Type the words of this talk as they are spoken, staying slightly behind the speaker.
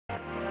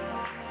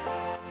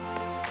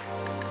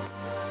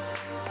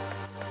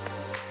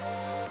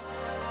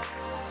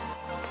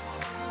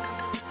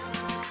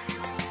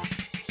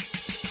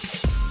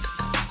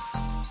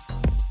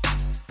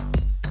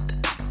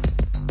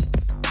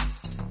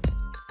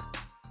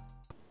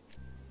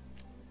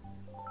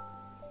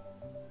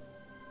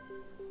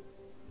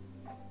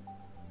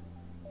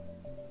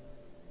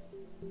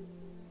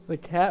The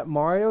Cat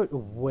Mario?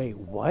 Wait,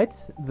 what?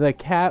 The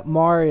Cat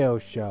Mario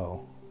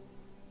show.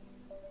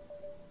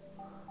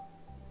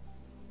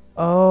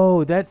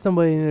 Oh, that's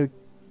somebody in a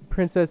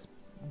Princess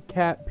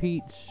Cat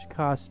Peach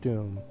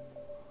costume.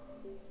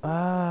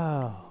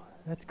 Oh,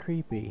 that's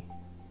creepy.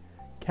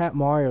 Cat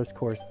Mario's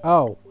course.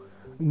 Oh,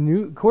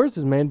 new course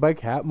is made by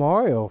Cat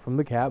Mario from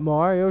the Cat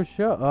Mario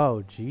show.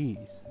 Oh,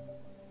 jeez.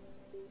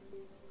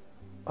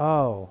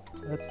 Oh,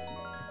 that's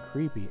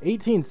creepy.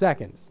 18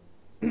 seconds.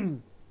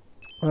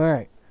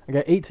 Alright, I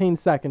got 18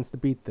 seconds to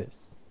beat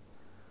this.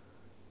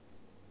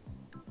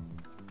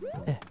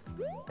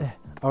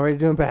 Already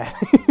doing bad.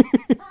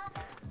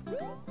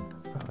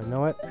 Oh, you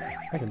know what?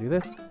 I can do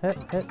this. Hit.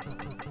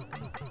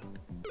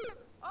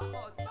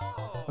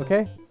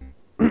 Okay.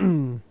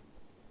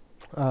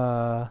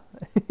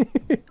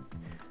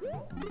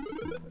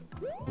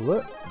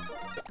 What?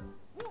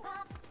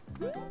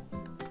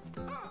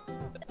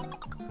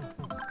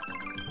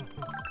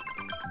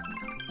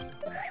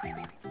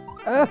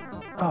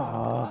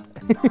 Ah!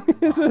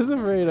 This is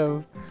afraid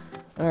of.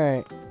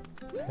 Alright.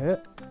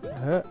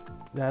 I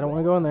don't want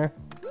to go in there.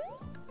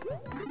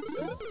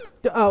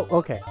 Oh,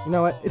 okay. You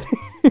know what?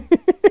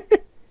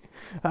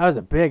 That was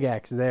a big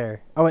X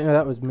there. Oh, wait, no,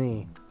 that was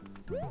me.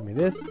 Give me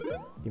this.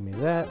 Give me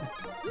that.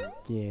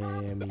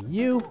 Give me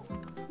you.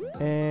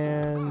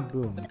 And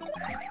boom.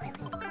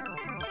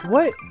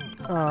 What?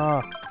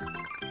 Aw.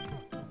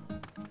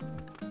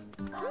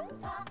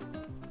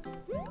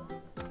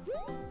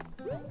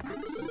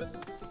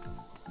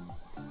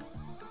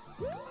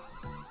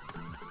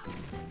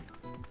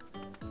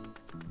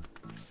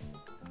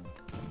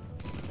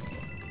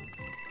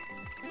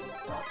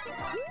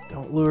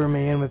 Don't lure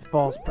me in with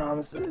false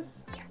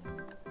promises.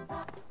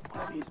 One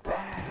of you's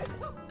bad.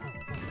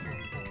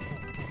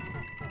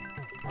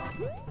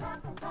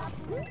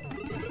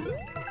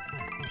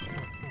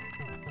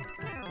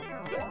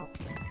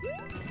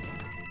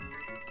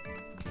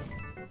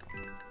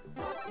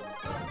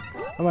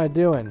 What am I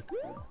doing?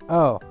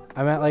 Oh,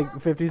 I'm at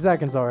like 50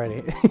 seconds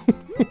already.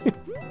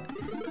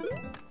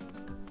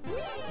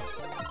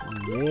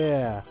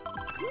 Yeah.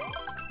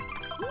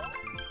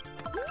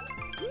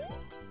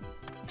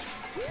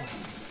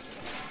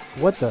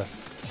 What the?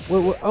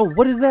 What, oh,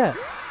 what is that?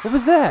 What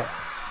was that?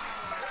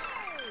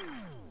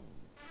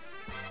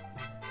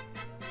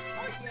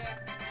 Oh yeah,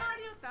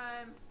 Mario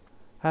time.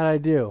 How'd I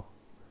do?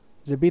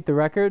 Did I beat the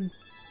record?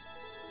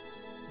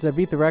 Did I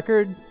beat the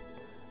record?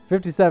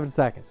 57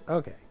 seconds.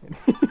 Okay.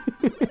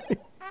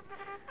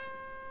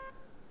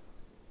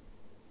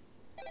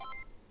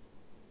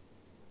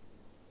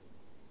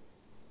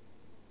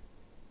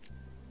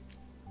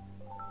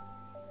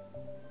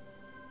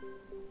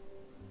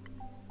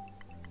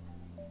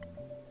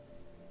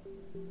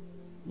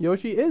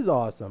 Yoshi is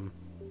awesome.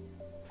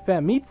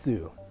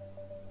 Famitsu.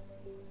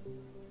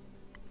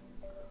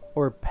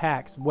 Or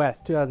PAX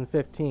West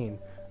 2015.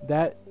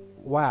 That,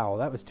 wow,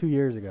 that was 2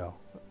 years ago.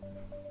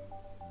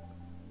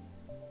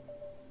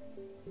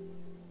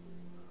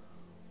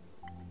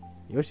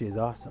 Yoshi is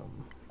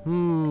awesome.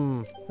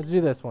 Let's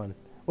do this one.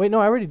 Wait,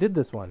 no, I already did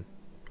this one.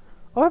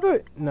 Oh, how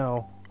about,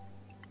 no.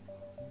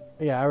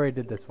 Yeah, I already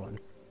did this one.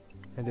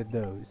 I did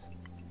those.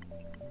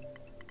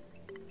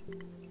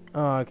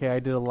 Oh, okay, I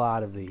did a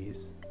lot of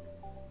these.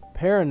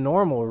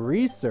 Paranormal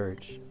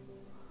research.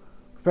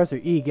 Professor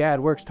E.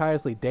 Gadd works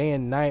tirelessly day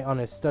and night on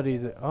his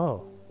studies.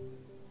 Oh.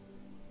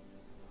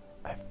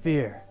 I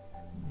fear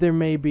there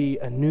may be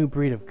a new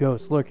breed of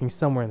ghosts lurking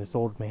somewhere in this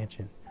old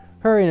mansion.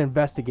 Hurry and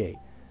investigate.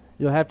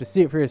 You'll have to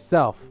see it for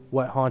yourself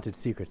what haunted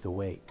secrets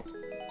await.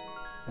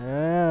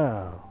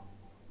 Oh.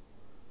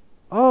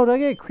 Oh, did I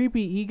get a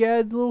creepy E.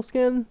 Gadd little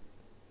skin?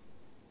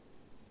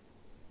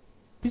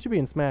 He should be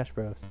in Smash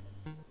Bros.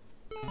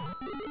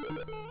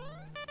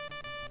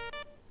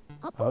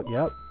 Oh,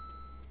 yep.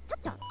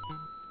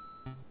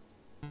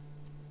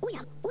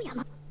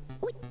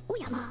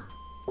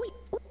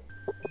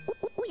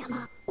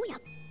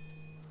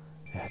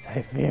 Yes,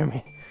 I fear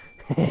me.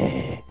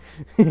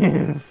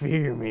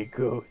 Fear me,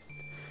 ghost.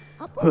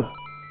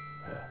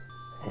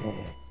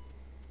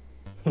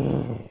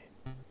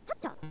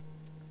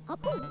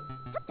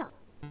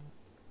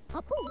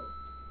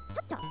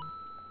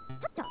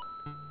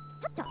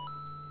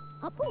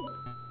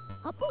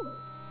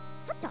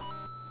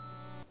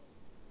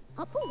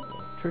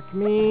 Trick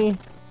me.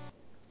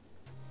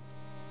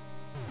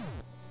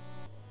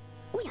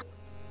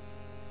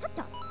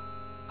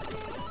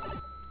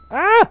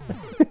 Ah!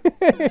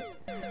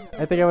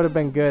 I think I would have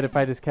been good if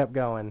I just kept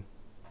going.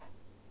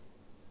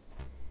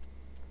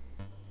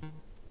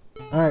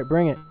 Alright,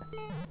 bring it.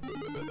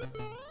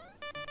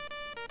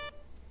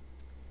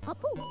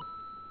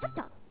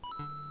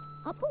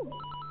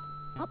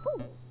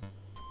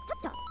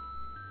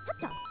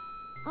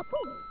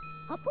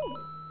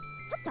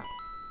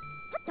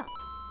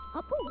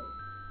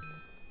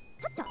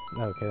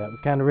 Okay, that was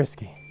kind of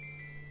risky.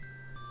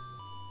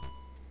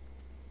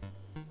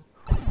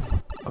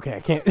 Okay, I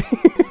can't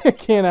I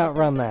can't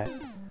outrun that.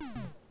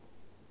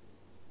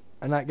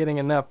 I'm not getting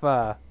enough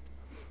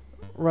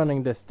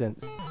running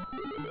distance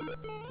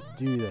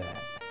to do that.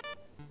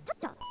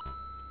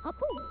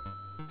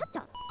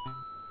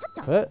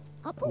 Whoa.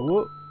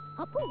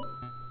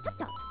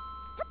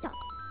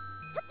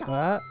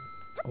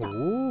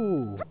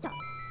 Ooh.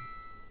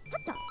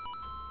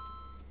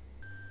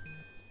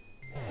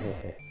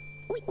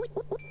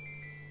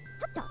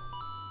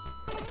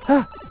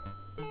 Ah.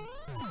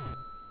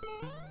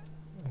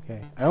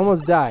 Okay, I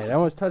almost died. I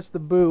almost touched the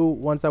boo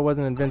once I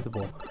wasn't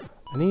invincible.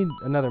 I need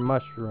another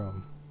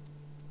mushroom.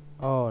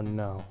 Oh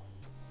no.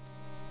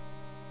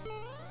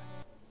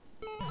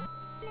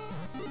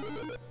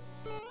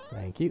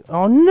 Thank you.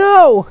 Oh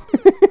no!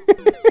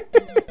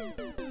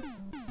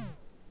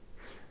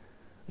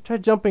 I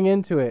tried jumping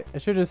into it. I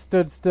should have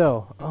stood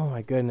still. Oh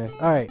my goodness.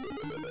 Alright.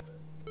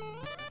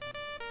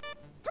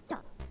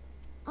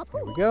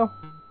 Here we go.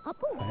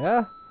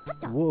 Yeah.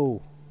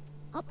 Whoa.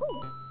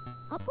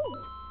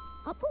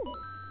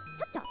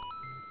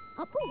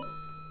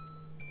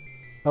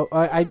 Oh,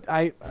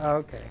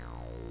 okay.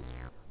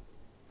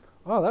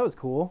 Oh, that was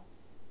cool.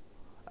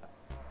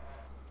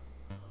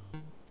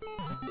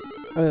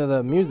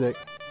 The music.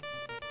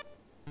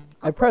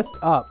 I pressed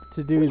up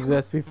to do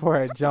this before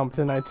I jumped,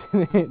 and I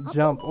didn't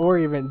jump or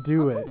even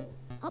do it.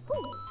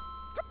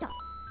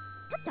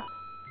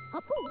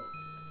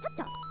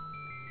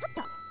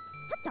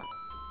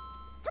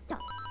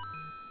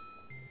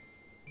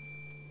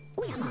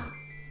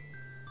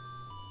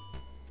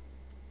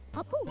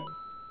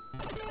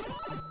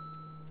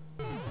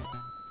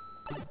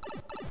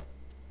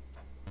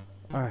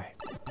 Alright.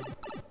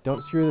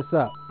 Don't screw this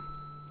up.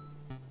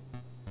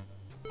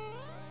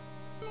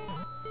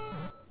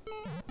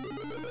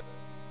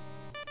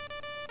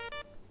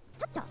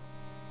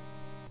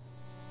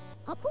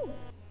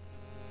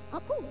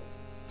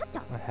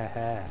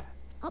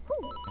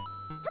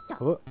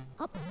 Oh,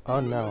 oh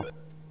no.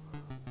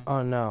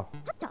 Oh no.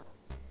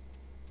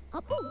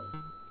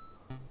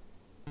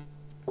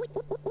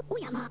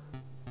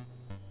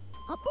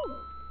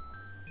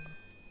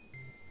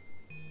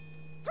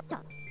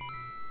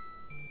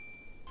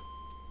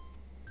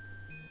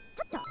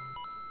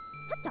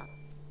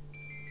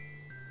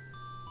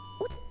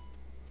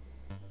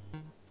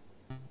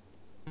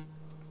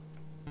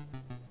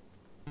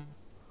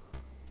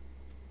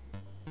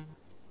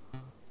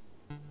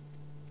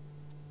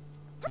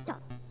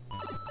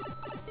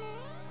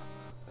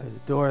 There's a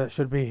door that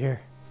should be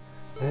here.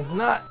 And it's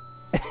not.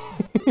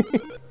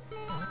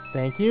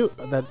 Thank you.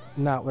 That's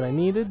not what I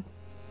needed.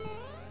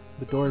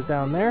 The door's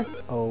down there.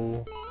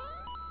 Oh.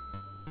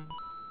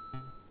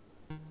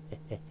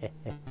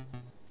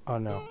 Oh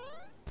no.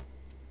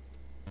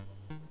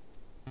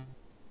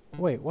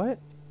 Wait, what?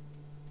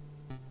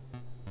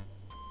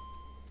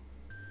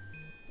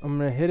 I'm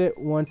gonna hit it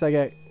once I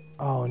get...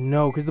 Oh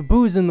no, because the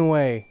boo's in the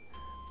way.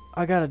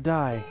 I gotta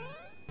die.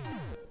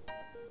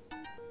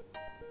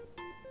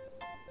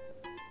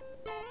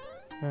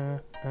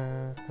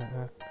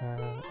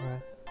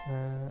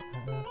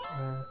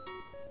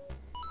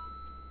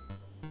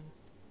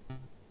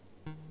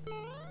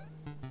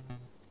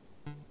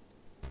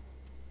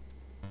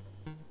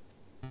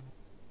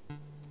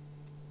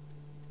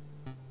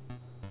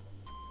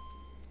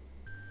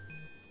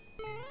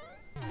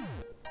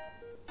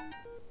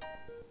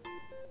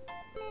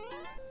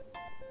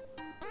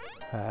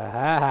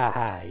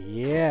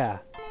 Yeah.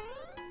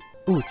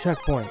 Ooh,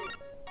 checkpoint.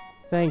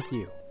 Thank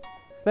you.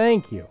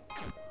 Thank you.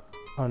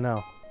 Oh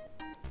no.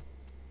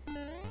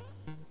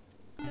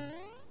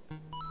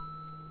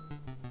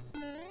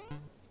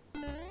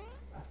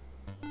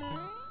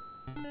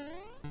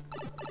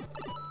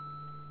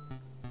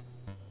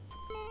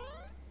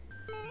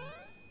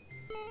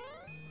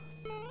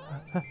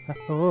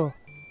 Oh.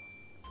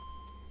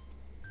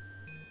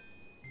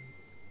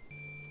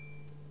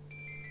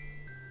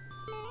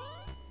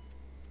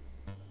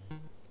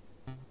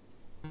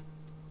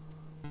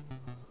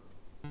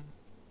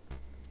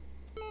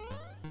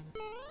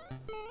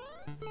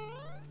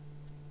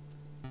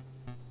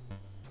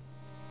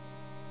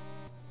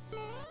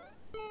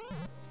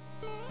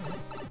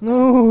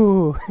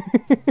 No.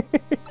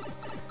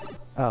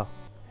 Oh,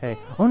 hey.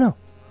 Oh no.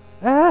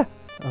 Ah.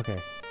 Okay.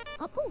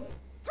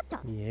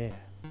 Yeah.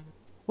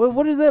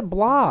 What is that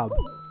blob?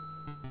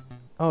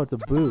 Oh, it's a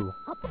boo.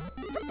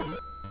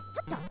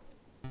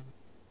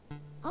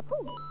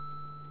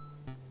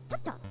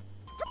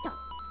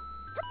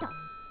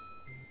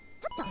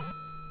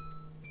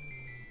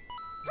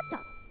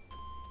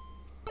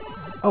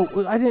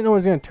 Oh, I didn't know it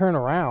was gonna turn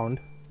around.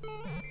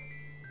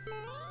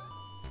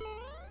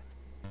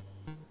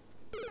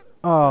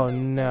 Oh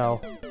no.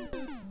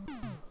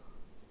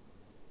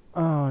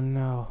 Oh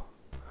no.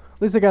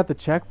 At least I got the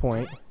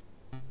checkpoint.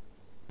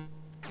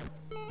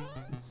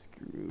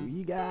 Screw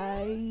you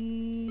guys.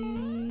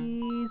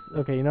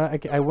 Okay, you know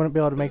what? I wouldn't be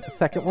able to make the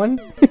second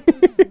one.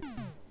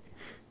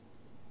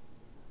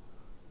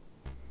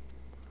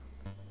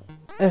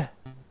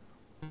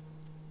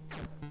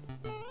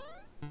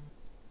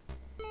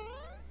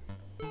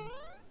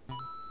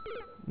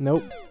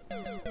 Nope.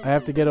 I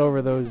have to get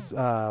over those,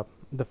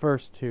 the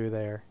first two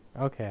there.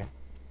 Okay.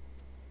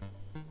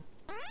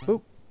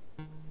 Boop.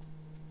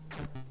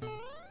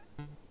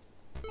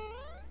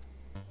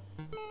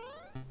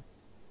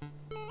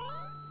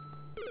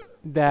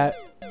 that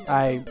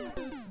I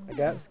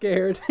got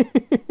scared.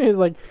 He's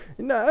like,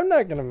 no, I'm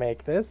not gonna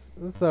make this.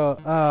 So,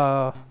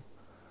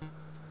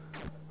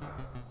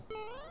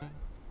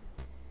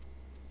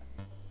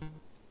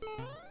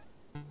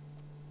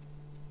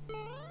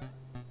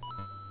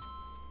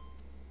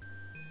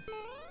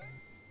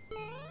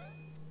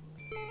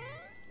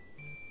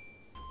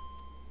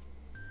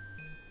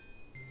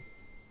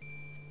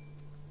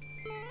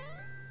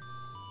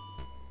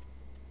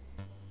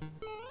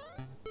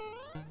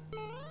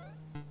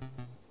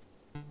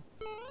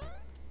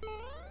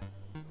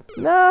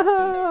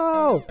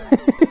 no!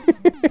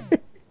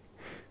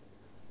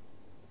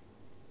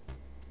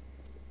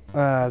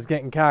 I was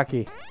getting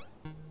cocky.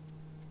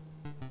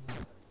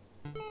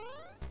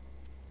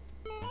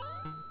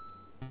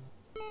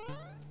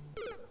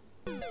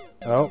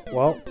 Oh,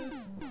 well.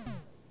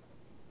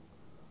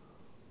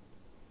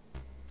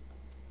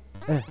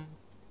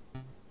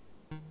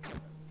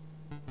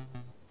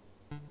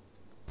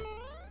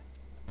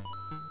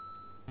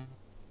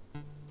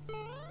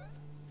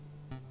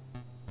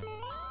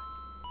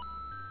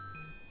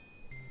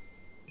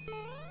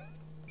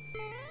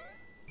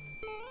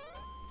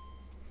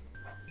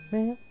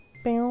 Bow,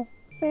 bow,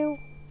 bow,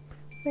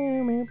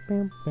 bow,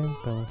 bow, bow,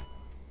 bow.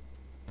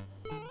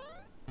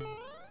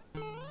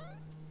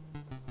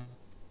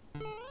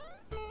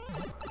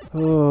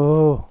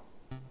 Oh.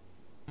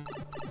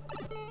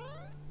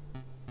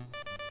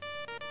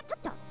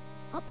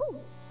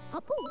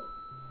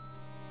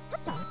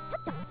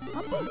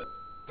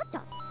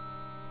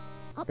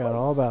 Forgot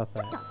all about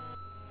that.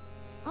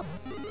 Oh,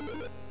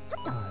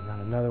 not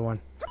another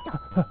one.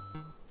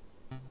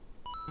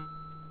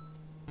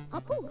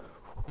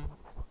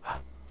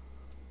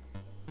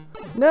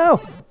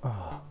 No!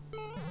 Oh.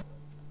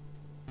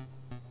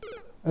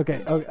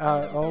 Okay,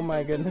 oh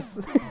my goodness.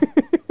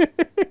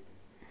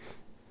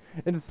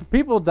 It's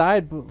people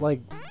died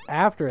like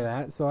after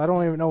that, so I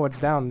don't even know what's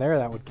down there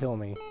that would kill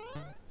me.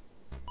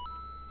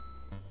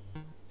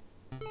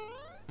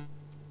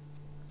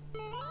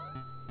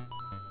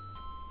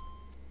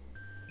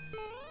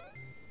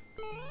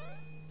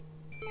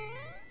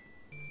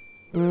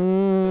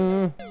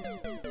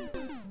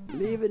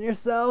 Believe in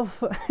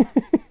yourself.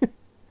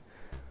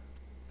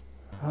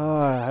 Oh,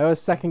 I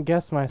always second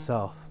guess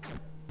myself.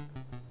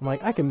 I'm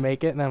like, I can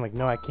make it, and then I'm like,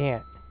 no, I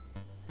can't.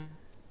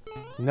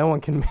 No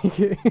one can make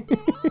it.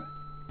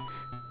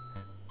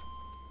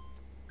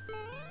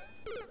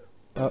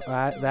 Oh,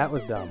 that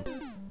was dumb.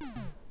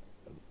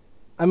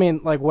 I mean,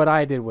 like, what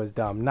I did was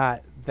dumb,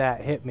 not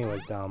that hit me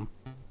was dumb.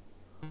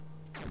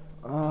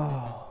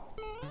 Oh.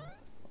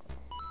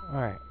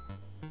 Alright.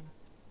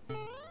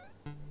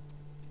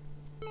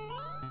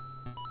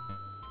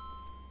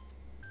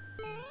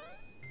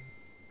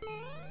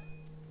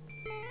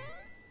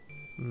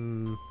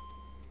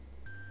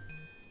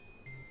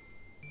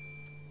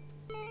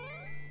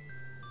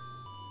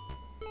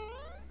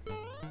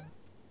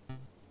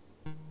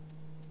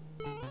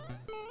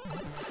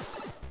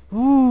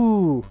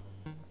 Ooh!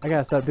 I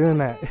gotta stop doing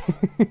that.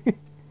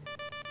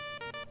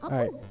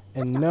 Alright,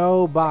 and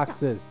no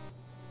boxes.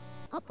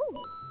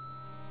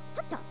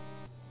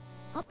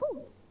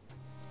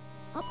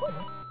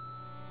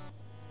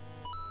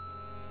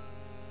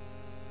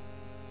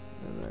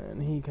 And then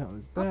he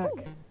comes back.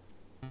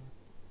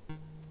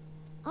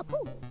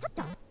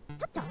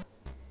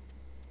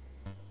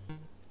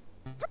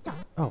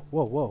 Oh,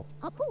 whoa, whoa.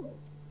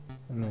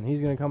 And then he's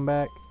gonna come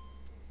back.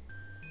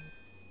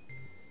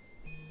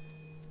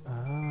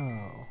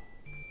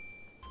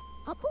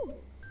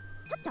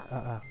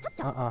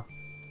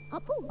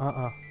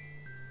 Oh.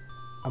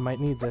 I might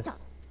need this.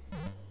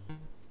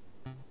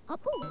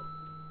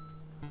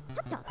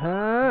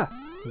 Ah!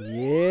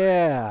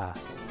 Yeah!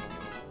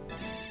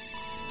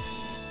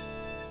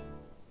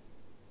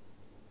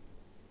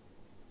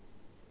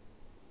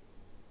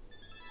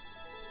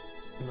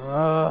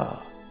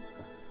 Oh.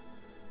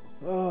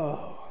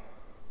 Oh.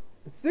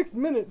 6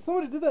 minutes?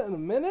 Somebody did that in a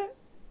minute?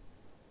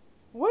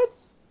 What?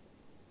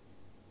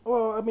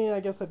 Well, I mean, I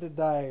guess I did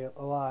die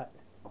a lot.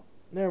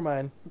 Never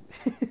mind.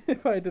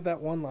 If I did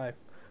that one life.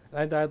 And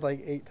I died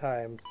like 8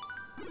 times.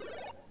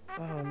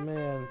 Oh,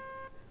 man.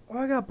 Oh,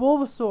 I got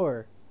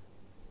Bulbasaur.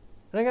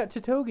 And I got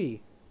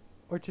Chitogi.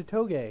 Or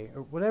Chitoge.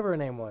 Or whatever her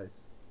name was.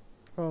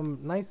 From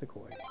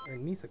Nisekoi. Or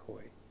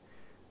Nisekoi.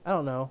 I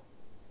don't know.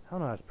 I don't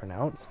know how it's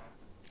pronounced.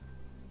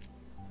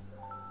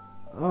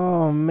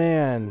 Oh,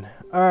 man.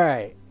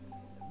 Alright.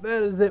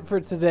 That is it for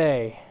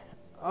today.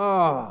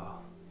 Oh.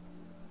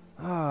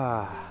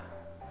 Ah.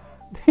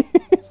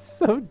 It's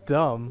so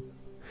dumb.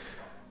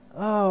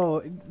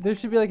 Oh, there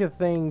should be like a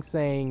thing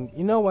saying,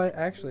 you know what,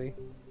 actually,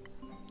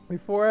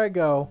 before I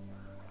go,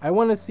 I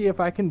want to see if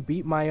I can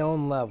beat my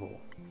own level.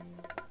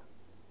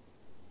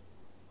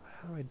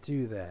 How do I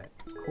do that?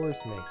 Course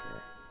maker.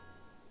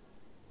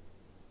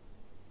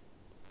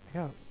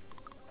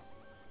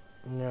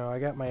 No, I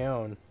got my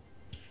own.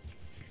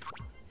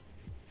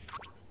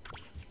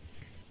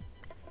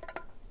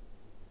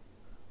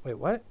 Wait,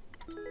 what?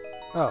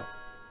 Oh.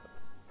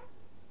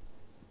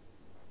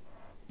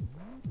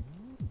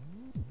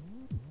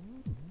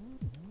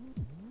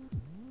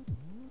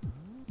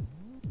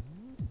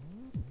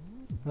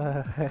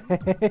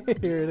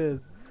 Here it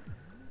is.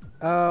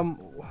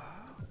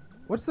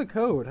 What's the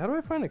code? How do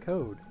I find a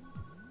code?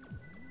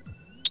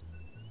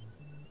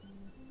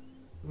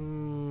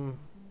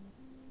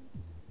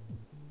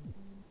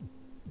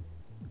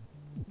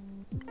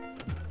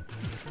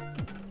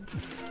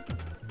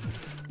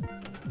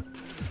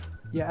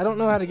 Yeah, I don't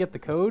know how to get the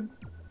code,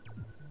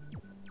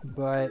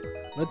 but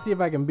let's see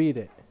if I can beat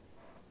it.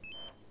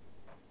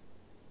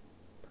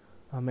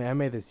 Oh man, I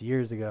made this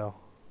years ago.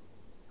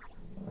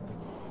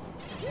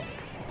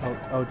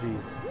 Oh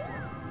geez.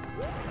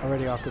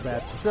 Already off the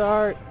bad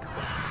start.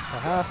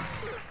 Haha.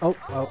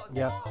 Oh,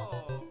 yep.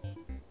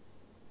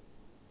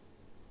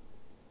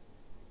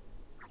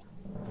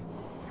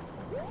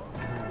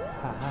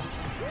 Haha.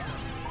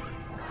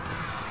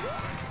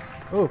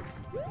 Oh.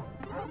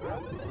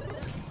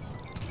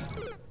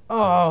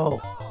 Oh!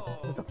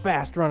 It's a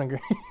fast running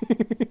grenade.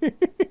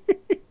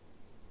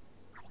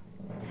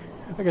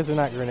 I guess they're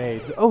not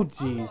grenades. Oh,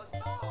 jeez.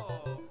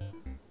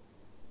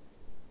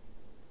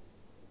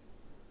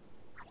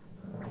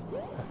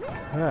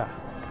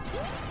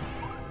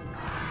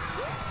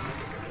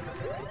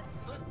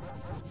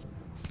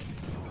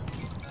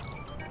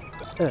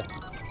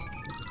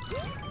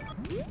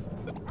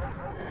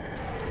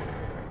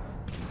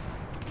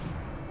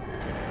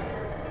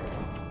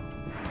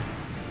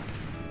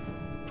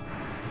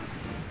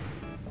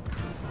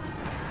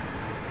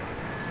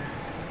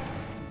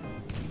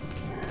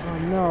 Oh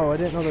no, I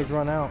didn't know those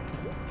run out.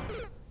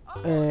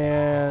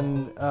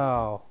 And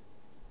oh.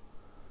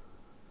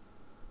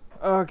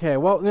 Okay,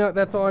 well, you know,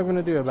 that's all I'm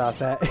gonna do about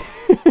that.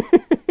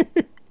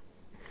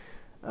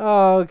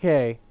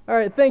 Okay.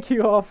 Alright, thank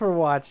you all for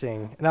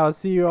watching, and I'll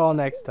see you all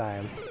next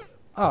time.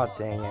 Oh,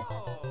 dang it.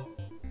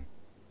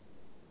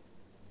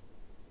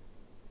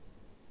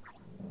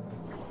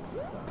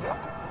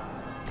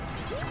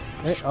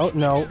 Hey, oh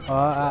no,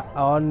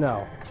 oh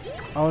no.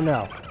 Oh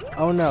no.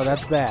 Oh no,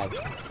 that's bad.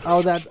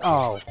 Oh,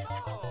 oh.